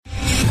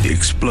The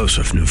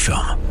explosive new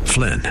film,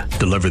 Flynn,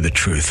 deliver the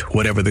truth,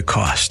 whatever the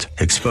cost,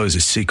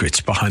 exposes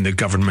secrets behind the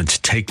government's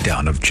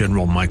takedown of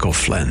General Michael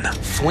Flynn.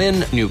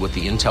 Flynn knew what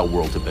the intel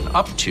world had been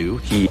up to.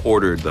 He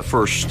ordered the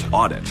first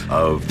audit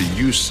of the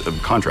use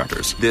of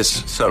contractors.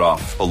 This set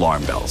off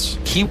alarm bells.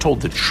 He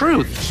told the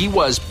truth. He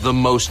was the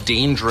most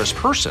dangerous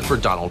person for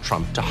Donald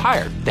Trump to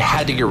hire. They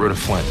had to get rid of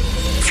Flynn.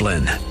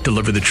 Flynn,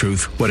 deliver the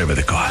truth, whatever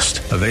the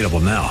cost. Available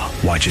now.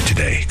 Watch it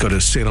today. Go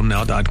to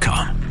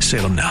salemnow.com.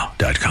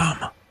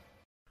 salemnow.com.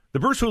 The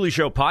Bruce Hooley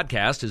Show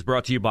podcast is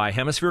brought to you by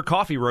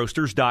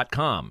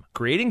HemisphereCoffeeRoasters.com.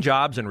 Creating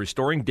jobs and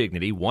restoring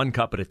dignity one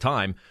cup at a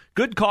time.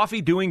 Good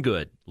coffee doing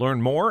good.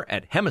 Learn more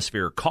at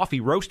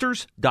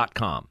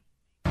HemisphereCoffeeRoasters.com.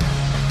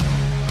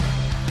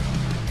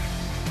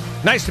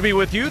 Nice to be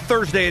with you.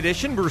 Thursday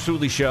edition, Bruce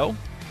Hooley Show.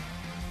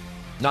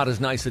 Not as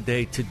nice a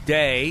day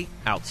today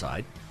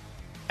outside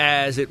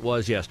as it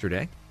was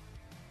yesterday.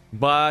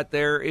 But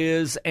there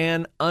is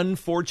an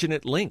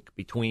unfortunate link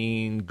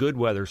between good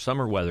weather,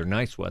 summer weather,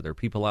 nice weather,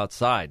 people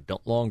outside,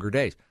 longer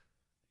days,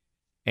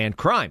 and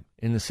crime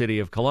in the city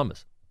of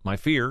Columbus. My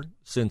fear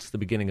since the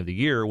beginning of the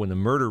year, when the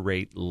murder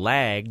rate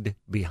lagged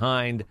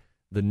behind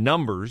the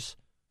numbers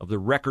of the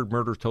record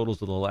murder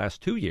totals of the last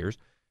 2 years,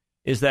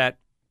 is that,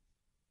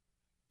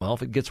 well,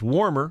 if it gets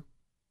warmer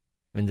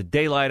and the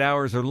daylight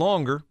hours are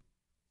longer,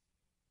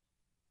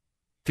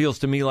 feels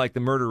to me like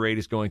the murder rate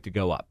is going to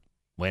go up.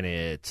 When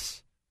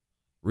it's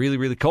really,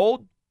 really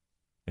cold,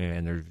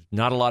 and there's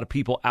not a lot of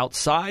people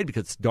outside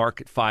because it's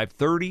dark at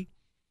 5:30,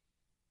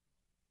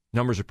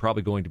 numbers are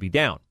probably going to be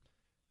down.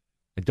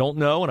 I don't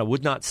know, and I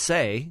would not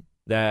say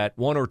that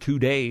 1 or 2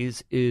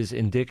 days is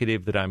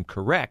indicative that I'm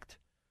correct,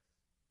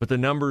 but the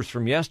numbers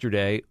from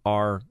yesterday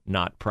are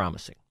not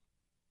promising.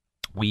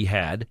 We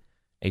had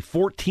a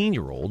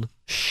 14-year-old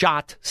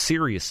shot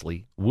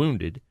seriously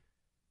wounded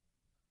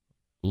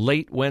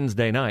late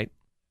Wednesday night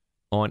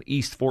on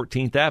East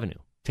 14th Avenue.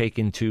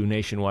 Taken to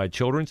Nationwide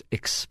Children's,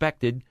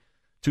 expected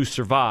to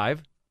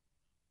survive.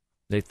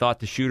 They thought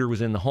the shooter was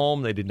in the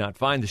home. They did not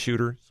find the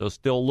shooter, so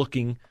still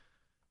looking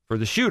for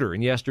the shooter.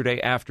 And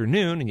yesterday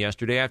afternoon,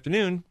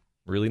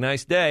 really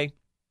nice day,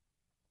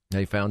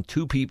 they found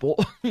two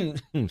people,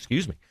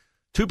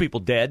 two people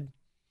dead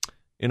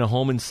in a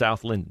home in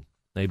South Linden.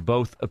 They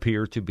both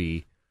appear to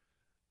be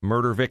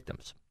murder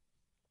victims.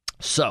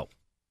 So,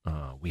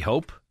 we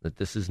hope that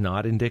this is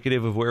not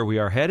indicative of where we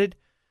are headed,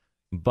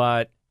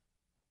 but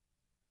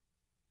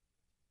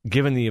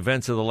given the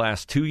events of the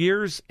last 2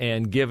 years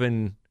and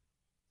given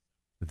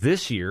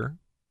this year,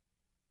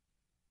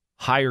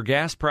 higher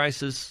gas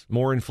prices,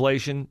 more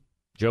inflation,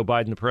 Joe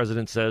Biden, the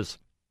president, says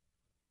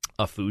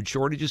a food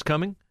shortage is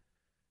coming.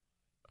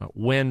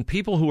 When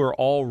people who are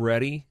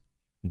already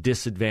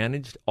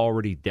disadvantaged,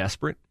 already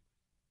desperate,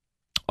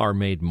 are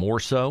made more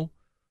so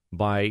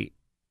by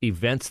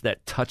events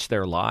that touch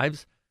their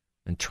lives,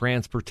 and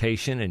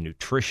transportation and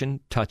nutrition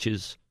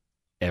touches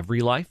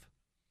every life,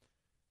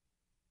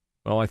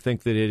 well, I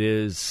think that it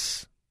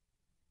is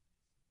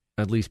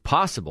at least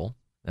possible,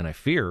 and I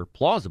fear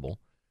plausible,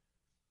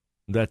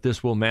 that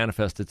this will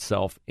manifest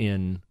itself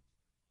in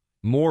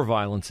more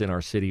violence in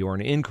our city, or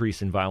an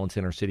increase in violence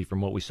in our city from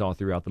what we saw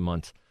throughout the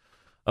months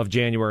of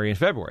January and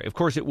February. Of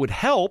course, it would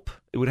help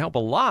a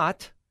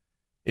lot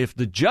if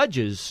the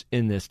judges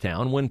in this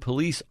town, when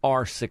police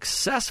are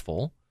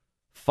successful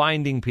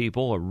finding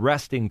people,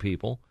 arresting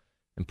people,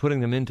 and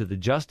putting them into the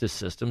justice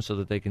system so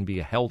that they can be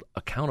held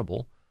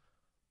accountable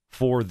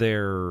for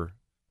their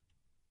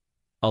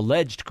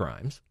alleged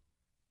crimes,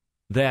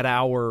 that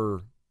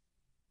our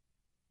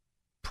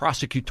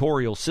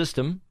prosecutorial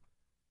system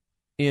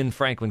in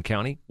Franklin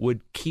County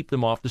would keep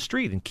them off the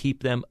street and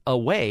keep them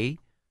away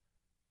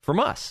from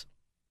us.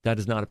 That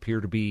does not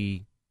appear to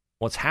be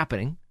what's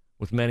happening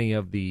with many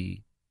of the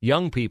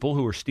young people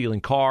who are stealing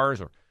cars,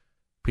 or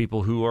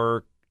people who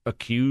are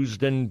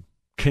accused and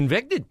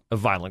convicted of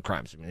violent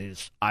crimes. I mean,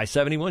 this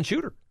I-71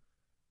 shooter a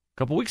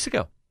couple weeks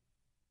ago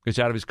gets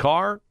out of his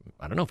car.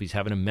 I don't know if he's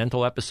having a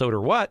mental episode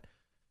or what.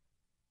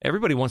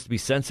 Everybody wants to be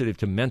sensitive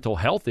to mental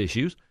health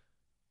issues,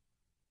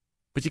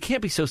 but you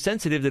can't be so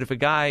sensitive that if a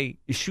guy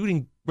is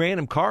shooting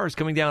random cars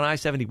coming down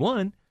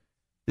I-71,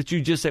 that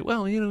you just say,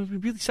 well, we're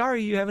really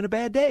sorry you're having a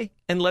bad day,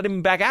 and let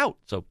him back out.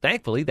 So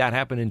thankfully, that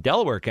happened in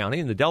Delaware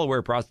County, and the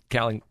Delaware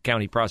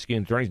County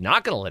prosecuting attorney is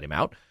not going to let him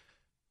out.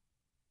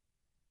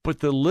 But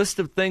the list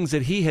of things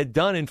that he had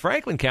done in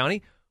Franklin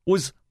County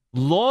was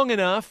long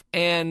enough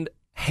and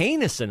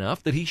heinous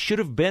enough that he should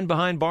have been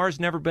behind bars,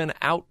 never been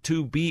out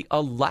to be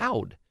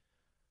allowed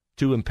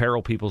to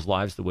imperil people's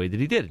lives the way that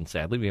he did. And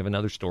sadly, we have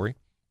another story,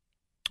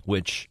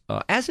 which,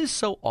 as is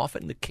so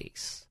often the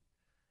case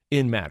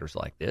in matters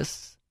like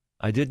this,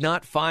 I did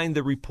not find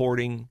the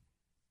reporting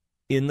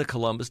in the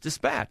Columbus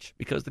Dispatch,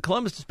 because the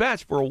Columbus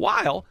Dispatch for a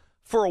while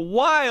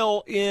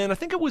in, I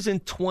think it was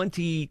in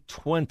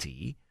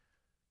 2020,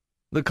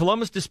 the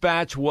Columbus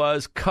Dispatch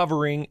was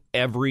covering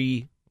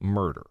every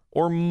murder,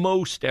 or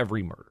most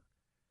every murder.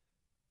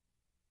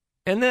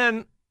 And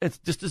then it's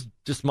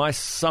just my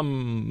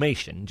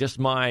summation, just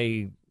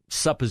my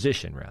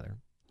supposition, rather.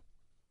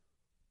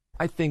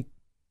 I think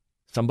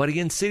somebody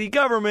in city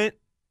government,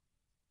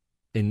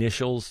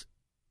 initials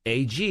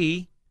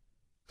AG,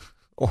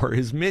 or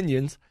his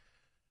minions,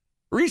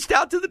 reached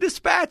out to the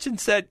Dispatch and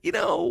said,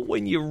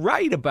 when you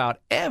write about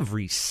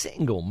every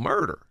single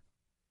murder,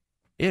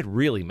 it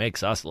really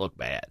makes us look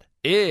bad.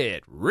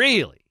 It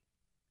really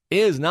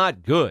is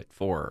not good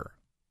for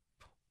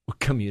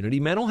community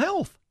mental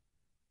health.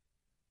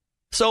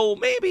 So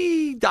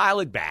maybe dial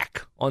it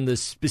back on the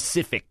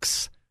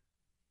specifics,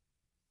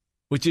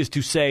 which is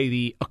to say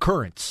the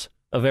occurrence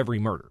of every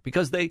murder,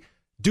 because they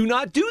do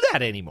not do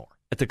that anymore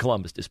at the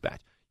Columbus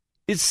Dispatch.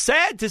 It's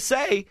sad to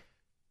say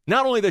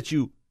not only that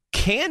you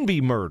can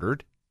be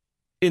murdered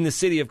in the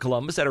city of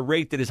Columbus at a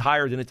rate that is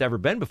higher than it's ever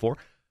been before,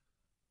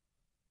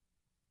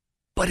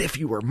 but if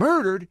you were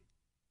murdered,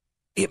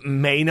 it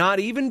may not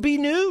even be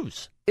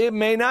news. It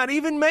may not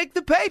even make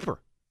the paper.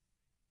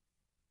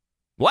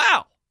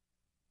 Wow.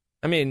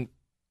 I mean,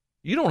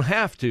 you don't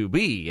have to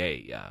be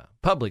a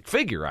public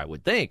figure, I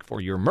would think, for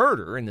your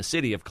murder in the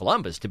city of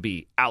Columbus to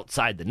be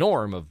outside the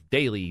norm of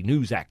daily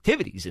news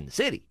activities in the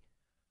city.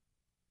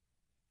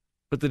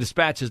 But the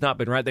Dispatch has not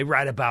been right. They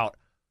write about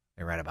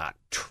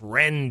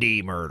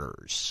trendy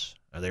murders.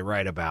 Or they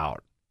write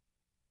about,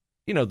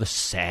 the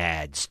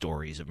sad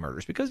stories of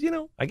murders. Because,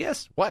 I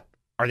guess, what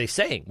are they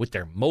saying with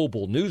their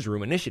mobile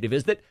newsroom initiative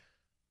is that,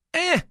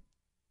 a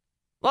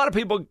lot of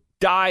people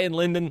die in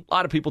Linden, a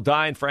lot of people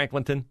die in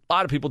Franklinton, a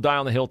lot of people die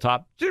on the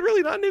hilltop. It's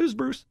really not news,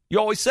 Bruce. You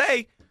always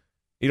say,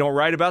 you don't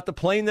write about the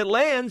plane that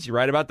lands, you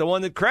write about the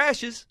one that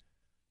crashes.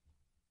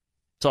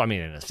 So, in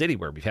a city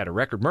where we've had a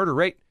record murder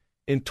rate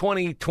in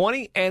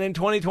 2020 and in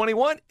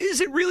 2021,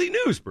 is it really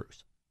news,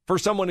 Bruce, for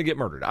someone to get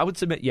murdered? I would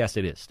submit, yes,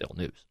 it is still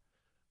news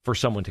for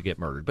someone to get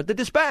murdered. But the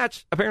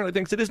Dispatch apparently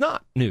thinks it is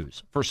not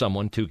news for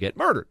someone to get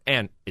murdered.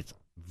 And it's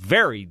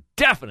very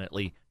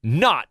definitely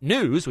not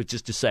news, which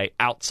is to say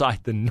outside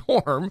the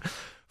norm,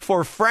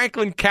 for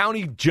Franklin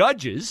County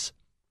judges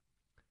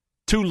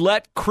to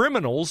let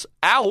criminals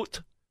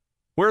out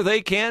where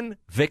they can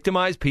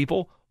victimize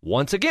people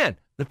once again.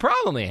 The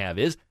problem they have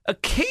is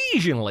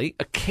occasionally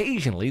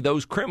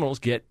those criminals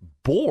get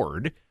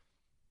bored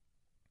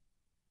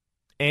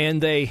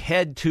and they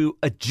head to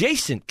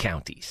adjacent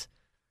counties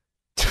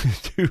to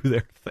do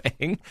their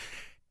thing.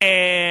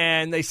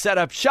 And they set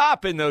up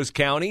shop in those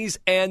counties,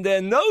 and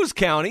then those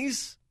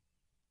counties,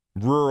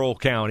 rural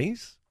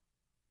counties,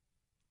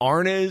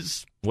 aren't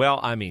as,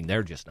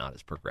 they're just not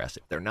as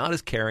progressive. They're not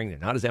as caring. They're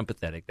not as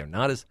empathetic. They're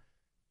not as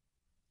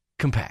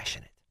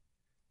compassionate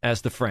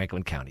as the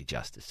Franklin County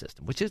justice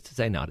system, which is to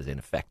say not as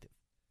ineffective,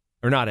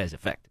 or not as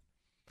effective.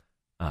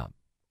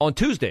 On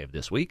Tuesday of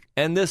this week,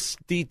 and this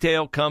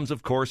detail comes,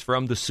 of course,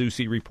 from the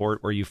Soucy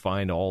Report, where you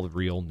find all the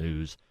real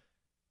news,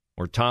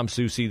 where Tom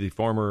Soucy, the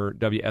former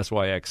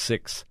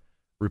WSYX-6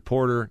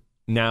 reporter,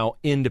 now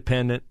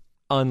independent,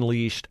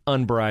 unleashed,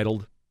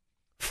 unbridled,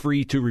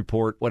 free to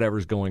report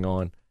whatever's going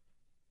on,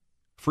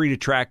 free to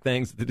track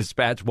things that the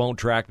Dispatch won't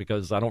track,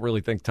 because I don't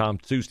really think Tom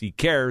Soucy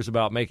cares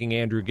about making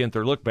Andrew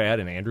Ginther look bad,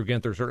 and Andrew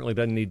Ginther certainly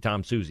doesn't need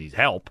Tom Soucy's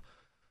help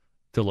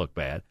to look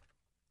bad.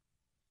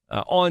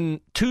 On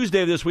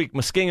Tuesday of this week,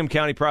 Muskingum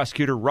County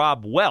Prosecutor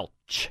Rob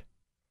Welch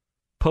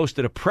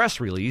posted a press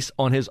release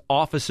on his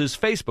office's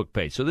Facebook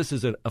page. So this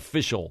is an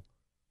official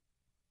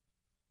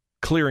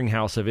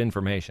clearinghouse of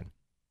information.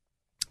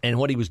 And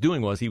what he was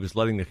doing was he was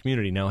letting the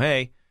community know,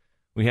 hey,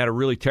 we had a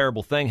really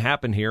terrible thing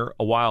happen here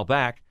a while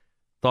back.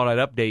 Thought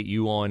I'd update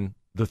you on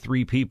the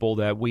 3 people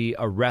that we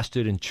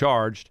arrested and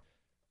charged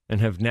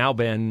and have now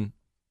been,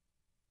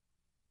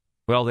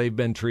 they've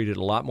been treated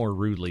a lot more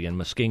rudely in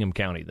Muskingum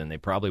County than they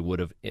probably would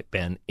have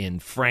been in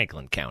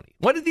Franklin County.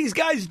 What did these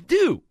guys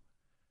do?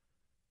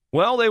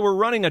 Well, they were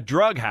running a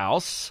drug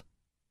house.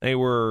 They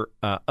were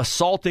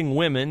assaulting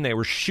women. They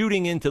were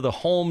shooting into the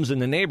homes in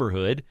the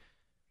neighborhood.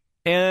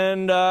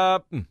 And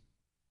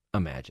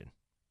imagine,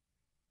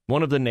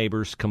 one of the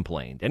neighbors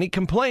complained. And he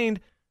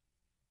complained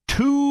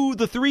to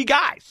the 3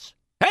 guys.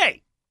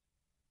 Hey,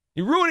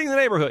 you're ruining the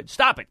neighborhood.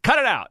 Stop it. Cut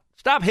it out.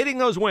 Stop hitting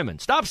those women.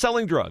 Stop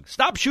selling drugs.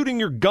 Stop shooting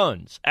your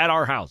guns at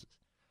our houses.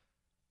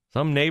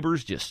 Some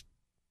neighbors just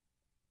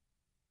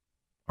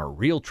are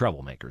real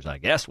troublemakers, I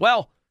guess.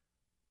 Well,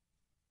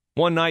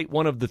 one night,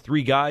 one of the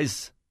 3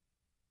 guys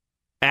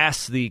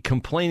asked the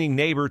complaining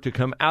neighbor to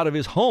come out of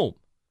his home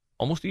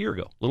almost a year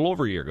ago, a little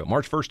over a year ago,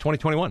 March 1st,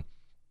 2021.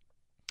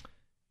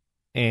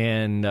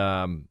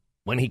 And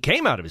when he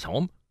came out of his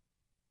home,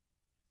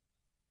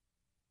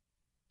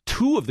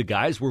 2 of the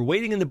guys were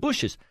waiting in the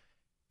bushes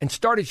and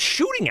started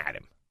shooting at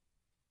him.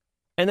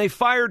 And they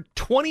fired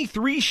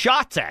 23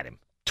 shots at him.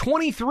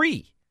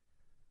 23.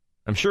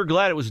 I'm sure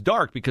glad it was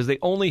dark, because they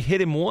only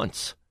hit him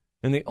once,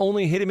 and they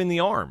only hit him in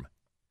the arm.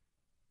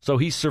 So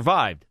he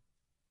survived.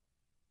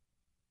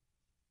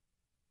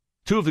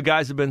 2 of the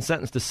guys have been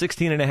sentenced to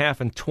 16.5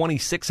 and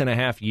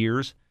 26.5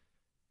 years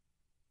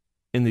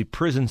in the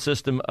prison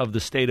system of the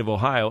state of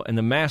Ohio. And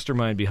the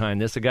mastermind behind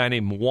this, a guy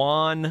named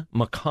Juan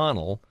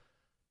McConnell,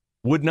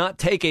 would not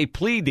take a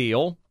plea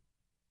deal.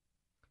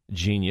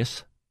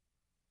 Genius.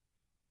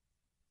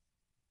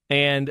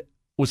 And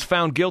was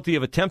found guilty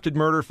of attempted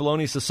murder,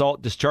 felonious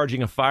assault,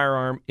 discharging a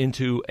firearm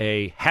into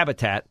a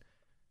habitat,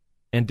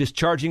 and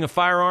discharging a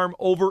firearm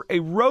over a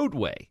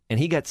roadway. And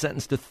he got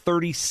sentenced to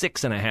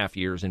 36 and a half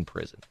years in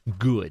prison.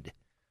 Good.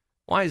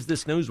 Why is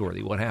this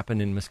newsworthy, what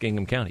happened in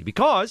Muskingum County?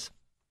 Because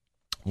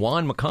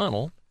Juan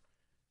McConnell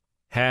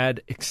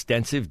had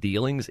extensive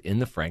dealings in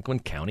the Franklin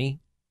County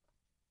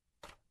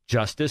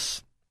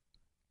justice,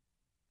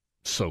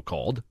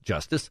 so-called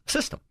justice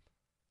system.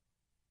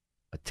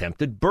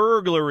 Attempted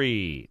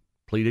burglary,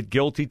 pleaded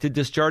guilty to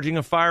discharging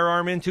a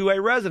firearm into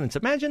a residence.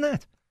 Imagine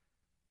that.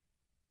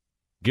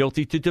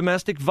 Guilty to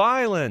domestic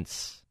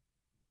violence.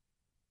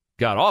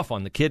 Got off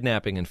on the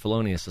kidnapping and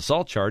felonious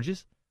assault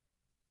charges.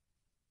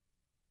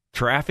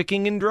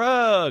 Trafficking in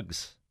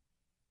drugs.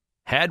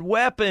 Had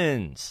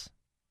weapons.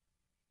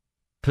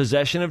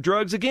 Possession of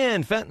drugs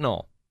again,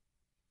 fentanyl.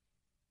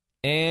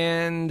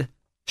 And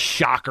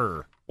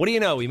shocker. What do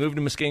you know? He moved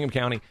to Muskingum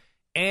County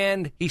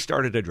and he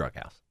started a drug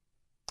house.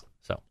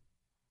 So,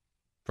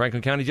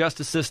 Franklin County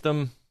Justice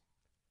System,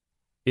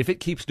 if it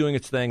keeps doing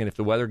its thing and if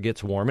the weather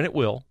gets warm, and it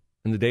will,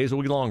 and the days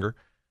will be longer,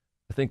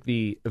 I think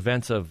the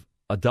events of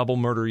a double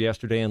murder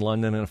yesterday in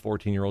London and a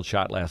 14-year-old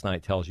shot last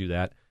night tells you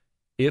that.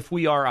 If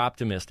we are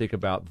optimistic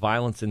about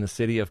violence in the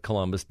city of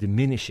Columbus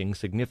diminishing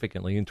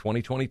significantly in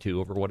 2022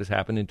 over what has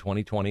happened in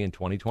 2020 and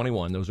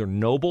 2021, those are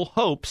noble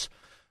hopes,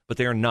 but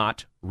they are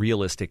not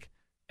realistic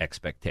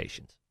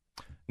expectations.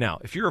 Now,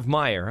 if you're of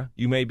my era,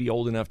 you may be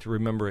old enough to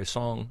remember a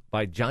song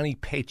by Johnny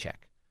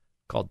Paycheck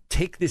called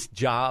Take This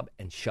Job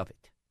and Shove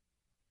It.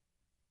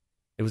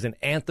 It was an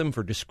anthem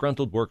for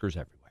disgruntled workers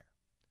everywhere,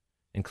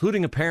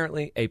 including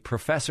apparently a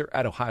professor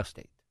at Ohio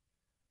State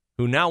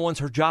who now wants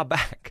her job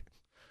back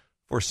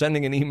for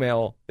sending an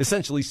email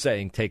essentially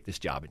saying, take this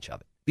job and shove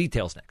it.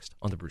 Details next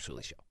on The Bruce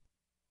Hooley Show.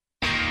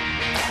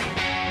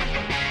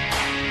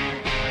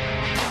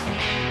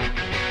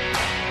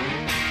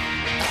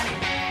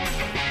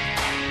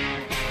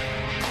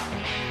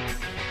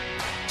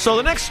 So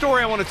the next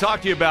story I want to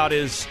talk to you about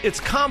it's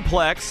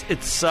complex.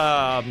 It's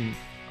a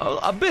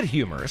bit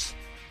humorous,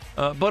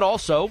 but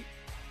also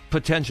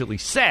potentially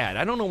sad.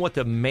 I don't know what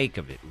to make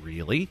of it,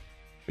 really,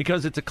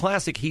 because it's a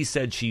classic he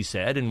said, she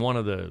said, and one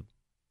of the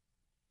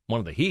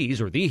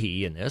he's or the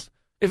he in this.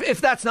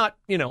 If that's not,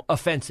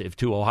 offensive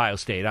to Ohio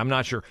State, I'm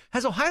not sure.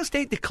 Has Ohio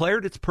State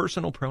declared its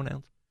personal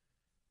pronouns?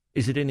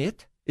 Is it an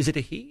it? Is it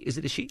a he? Is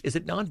it a she? Is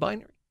it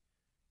non-binary?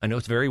 I know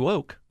it's very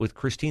woke with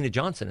Christina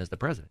Johnson as the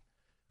president.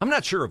 I'm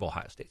not sure of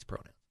Ohio State's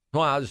pronouns.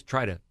 Well, I'll just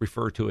try to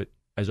refer to it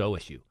as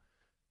OSU.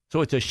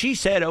 So it's a she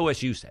said,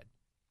 OSU said.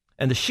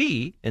 And the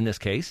she, in this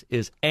case,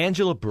 is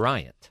Angela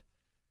Bryant.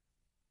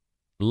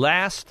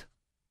 2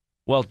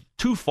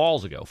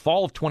 falls ago,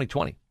 fall of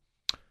 2020,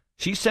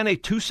 she sent a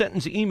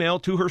 2-sentence email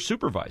to her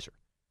supervisor.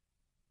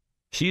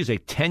 She is a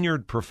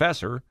tenured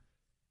professor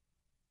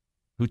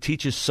who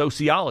teaches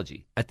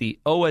sociology at the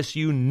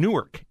OSU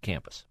Newark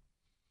campus.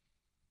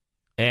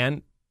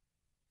 And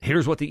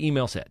here's what the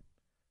email said.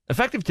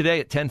 Effective today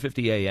at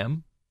 10:50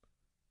 a.m.,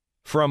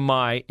 from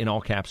my, in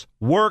all caps,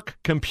 work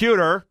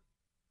computer,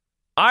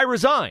 I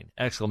resign! !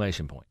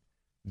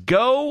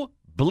 Go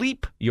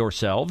bleep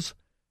yourselves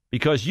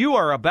because you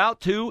are about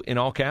to, in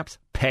all caps,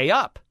 pay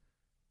up.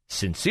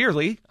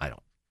 Sincerely,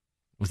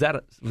 was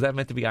that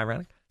meant to be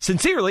ironic?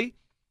 Sincerely,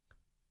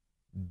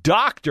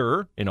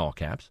 Dr., in all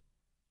caps,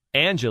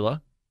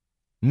 Angela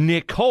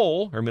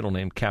Nicole, her middle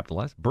name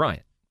capitalized,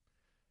 Bryant.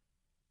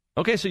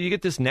 Okay, so you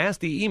get this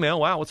nasty email.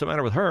 Wow, what's the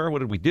matter with her? What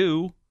did we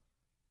do?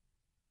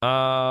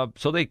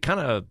 So they kind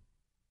of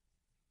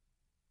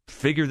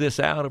figure this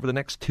out over the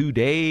next 2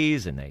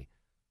 days, and they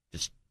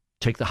just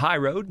take the high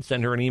road and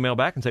send her an email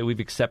back and say,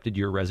 we've accepted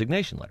your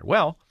resignation letter.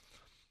 Well,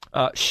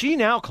 she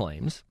now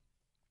claims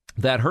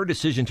that her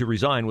decision to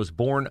resign was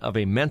born of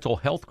a mental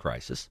health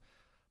crisis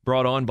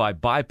brought on by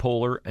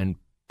bipolar and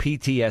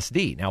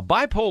PTSD. Now,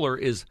 bipolar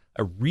is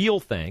a real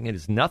thing. It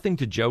is nothing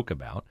to joke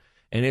about.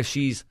 And if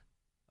she's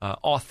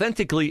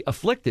authentically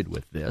afflicted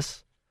with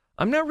this,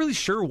 I'm not really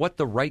sure what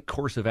the right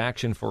course of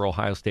action for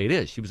Ohio State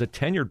is. She was a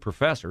tenured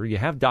professor. You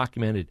have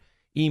documented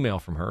email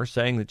from her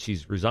saying that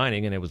she's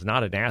resigning, and it was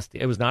not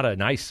a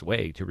nice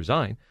way to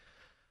resign.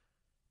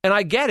 And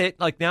I get it.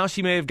 Like, now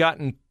she may have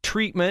gotten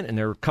treatment, and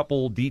there are a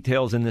couple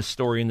details in this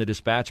story in the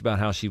Dispatch about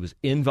how she was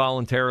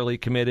involuntarily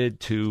committed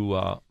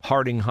to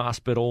Harding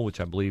Hospital,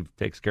 which I believe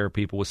takes care of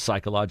people with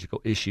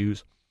psychological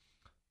issues.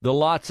 The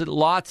lots and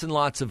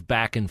lots of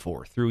back and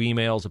forth through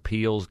emails,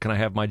 appeals. Can I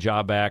have my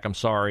job back? I'm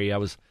sorry. I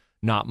was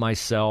not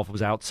myself. I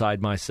was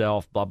outside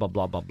myself, blah, blah,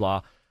 blah, blah,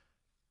 blah.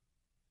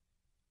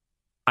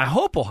 I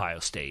hope Ohio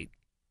State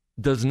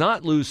does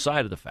not lose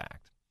sight of the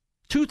fact.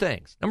 2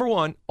 things. Number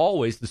one,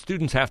 always the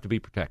students have to be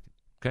protected.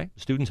 Okay?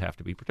 The students have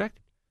to be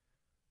protected.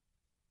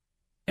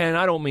 And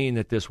I don't mean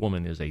that this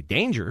woman is a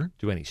danger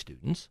to any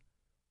students,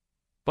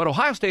 but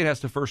Ohio State has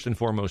to first and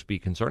foremost be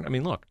concerned. I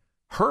mean, look,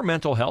 her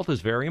mental health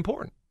is very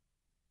important.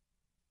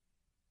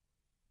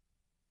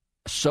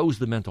 So's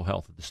the mental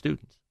health of the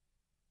students.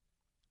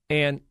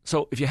 And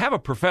so if you have a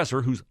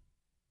professor who's,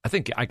 I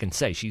think I can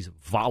say she's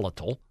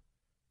volatile,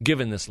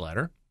 given this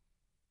letter,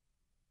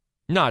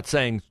 Not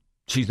saying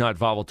she's not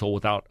volatile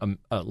without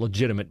a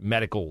legitimate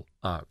medical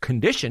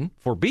condition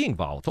for being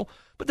volatile,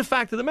 but the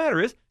fact of the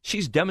matter is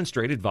she's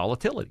demonstrated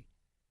volatility.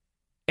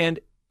 And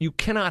you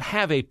cannot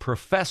have a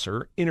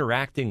professor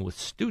interacting with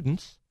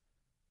students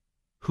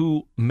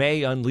who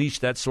may unleash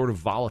that sort of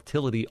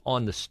volatility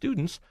on the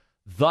students,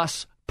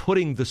 thus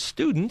putting the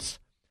students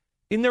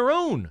in their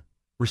own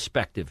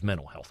respective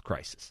mental health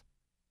crisis.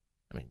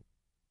 I mean,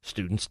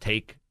 students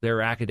take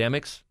their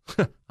academics,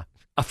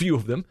 a few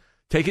of them,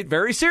 take it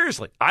very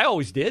seriously. I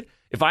always did.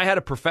 If I had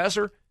a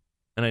professor,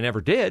 and I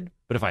never did,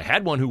 but if I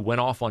had one who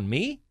went off on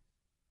me,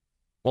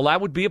 well,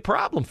 that would be a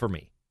problem for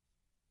me.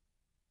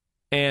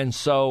 And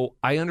so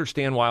I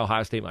understand why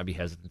Ohio State might be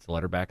hesitant to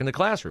let her back in the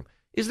classroom.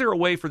 Is there a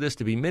way for this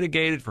to be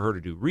mitigated, for her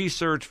to do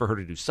research, for her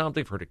to do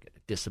something, for her to get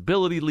a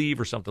disability leave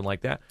or something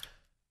like that?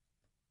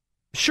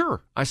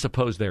 Sure, I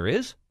suppose there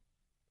is.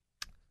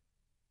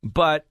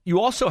 But you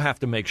also have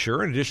to make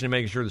sure, in addition to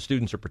making sure the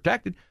students are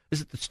protected, is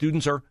that the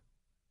students are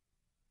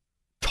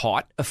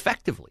taught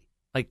effectively.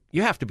 Like,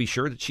 you have to be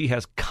sure that she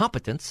has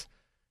competence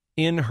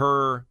in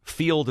her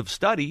field of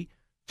study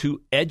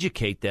to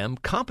educate them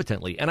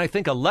competently. And I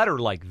think a letter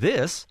like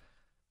this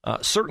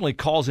certainly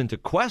calls into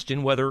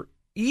question whether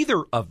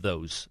either of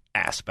those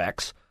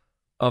aspects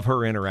of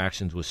her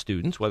interactions with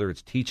students, whether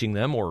it's teaching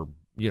them or,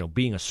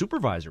 being a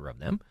supervisor of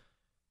them,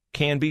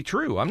 can be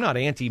true. I'm not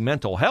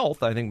anti-mental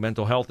health. I think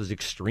mental health is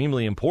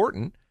extremely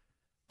important.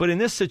 But in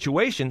this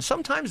situation,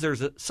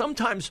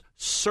 sometimes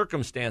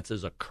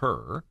circumstances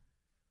occur,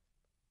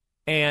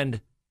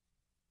 and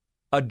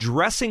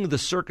addressing the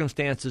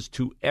circumstances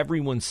to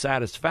everyone's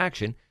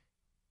satisfaction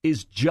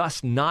is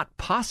just not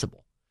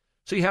possible.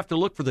 So you have to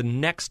look for the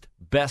next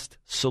best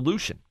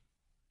solution.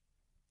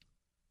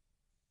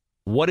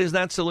 What is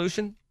that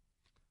solution?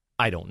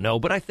 I don't know,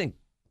 but I think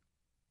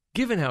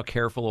given how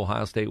careful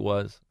Ohio State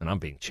was, and I'm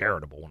being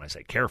charitable when I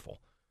say careful,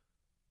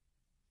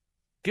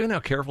 given how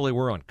careful they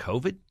were on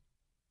COVID,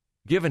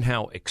 given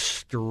how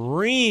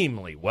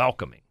extremely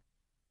welcoming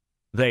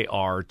they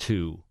are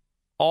to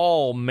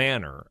all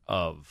manner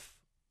of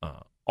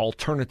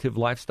alternative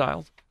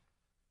lifestyles,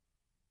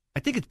 I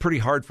think it's pretty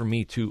hard for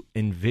me to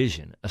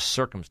envision a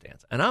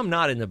circumstance. And I'm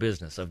not in the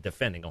business of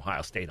defending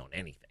Ohio State on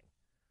anything.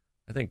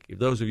 I think if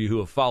those of you who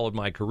have followed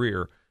my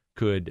career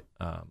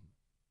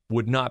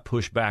would not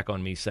push back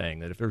on me saying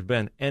that if there's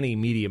been any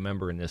media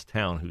member in this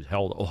town who's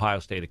held Ohio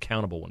State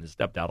accountable when it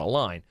stepped out of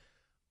line,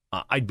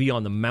 I'd be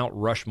on the Mount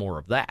Rushmore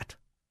of that.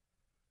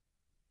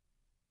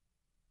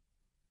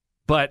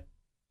 But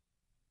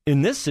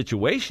in this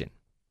situation,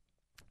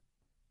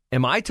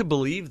 am I to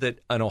believe that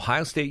an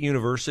Ohio State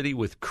University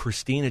with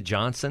Christina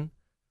Johnson,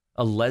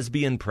 a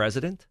lesbian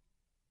president,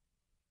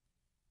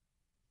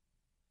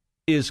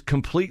 is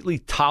completely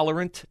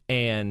tolerant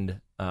and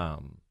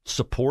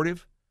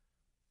supportive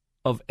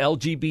of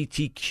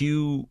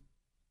LGBTQ,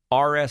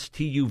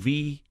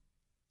 RSTUV,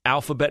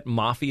 alphabet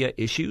mafia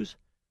issues,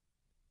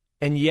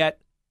 and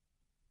yet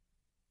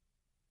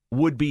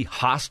would be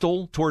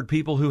hostile toward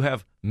people who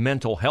have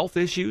mental health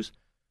issues?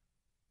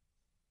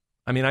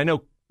 I mean, I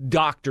know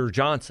Dr.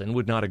 Johnson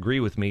would not agree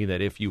with me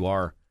that if you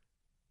are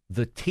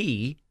the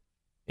T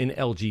in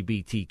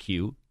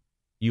LGBTQ,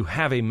 you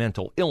have a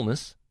mental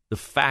illness. The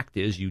fact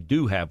is you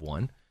do have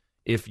one.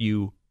 If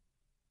you,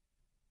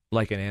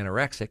 like an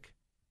anorexic,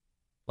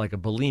 like a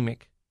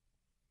bulimic,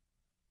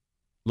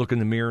 look in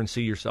the mirror and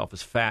see yourself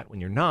as fat when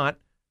you're not,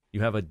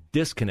 you have a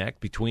disconnect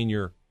between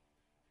your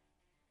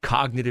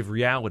cognitive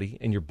reality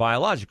and your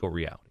biological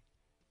reality.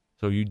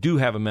 So you do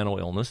have a mental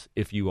illness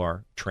if you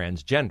are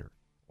transgender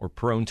or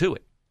prone to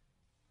it.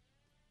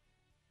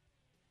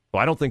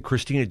 Well, I don't think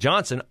Christina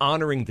Johnson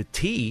honoring the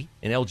T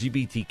in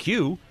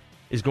LGBTQ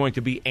is going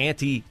to be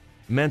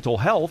anti-mental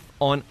health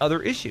on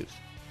other issues.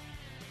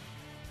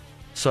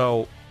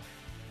 So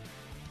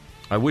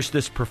I wish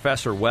this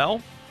professor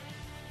well,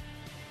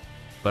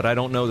 but I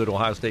don't know that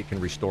Ohio State can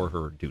restore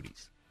her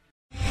duties.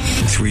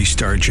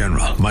 3-star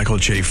General Michael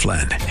J.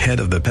 Flynn, head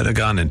of the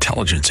Pentagon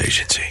Intelligence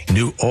Agency,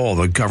 knew all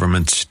the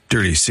government's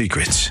dirty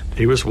secrets.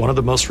 He was one of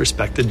the most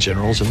respected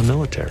generals in the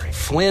military.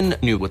 Flynn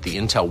knew what the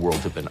intel world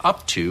had been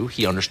up to.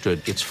 He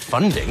understood its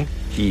funding.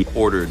 He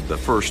ordered the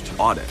first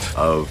audit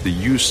of the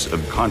use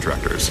of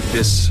contractors.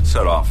 This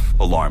set off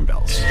alarm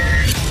bells.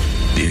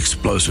 The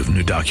explosive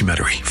new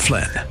documentary,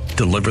 Flynn,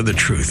 Deliver the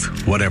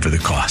Truth, Whatever the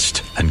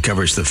Cost,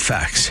 uncovers the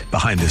facts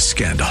behind this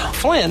scandal.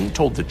 Flynn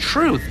told the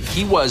truth.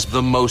 He was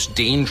the most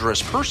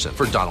dangerous person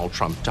for Donald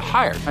Trump to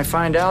hire. I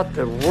find out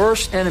the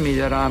worst enemy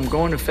that I'm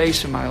going to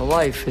face in my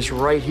life is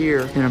right here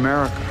in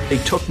America. They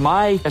took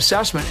my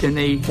assessment and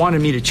they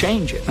wanted me to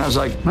change it. And I was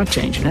like, I'm not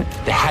changing it.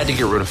 They had to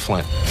get rid of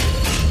Flynn.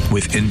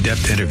 With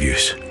in-depth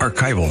interviews,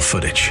 archival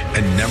footage,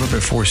 and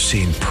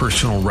never-before-seen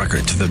personal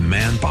records of the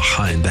man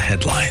behind the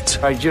headlines.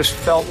 I just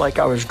felt like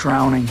I was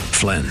drowning.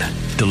 Flynn,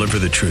 Deliver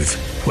the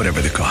Truth, Whatever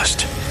the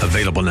Cost.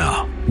 Available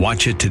now.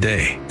 Watch it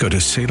today. Go to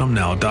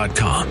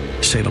salemnow.com.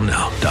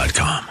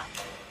 salemnow.com.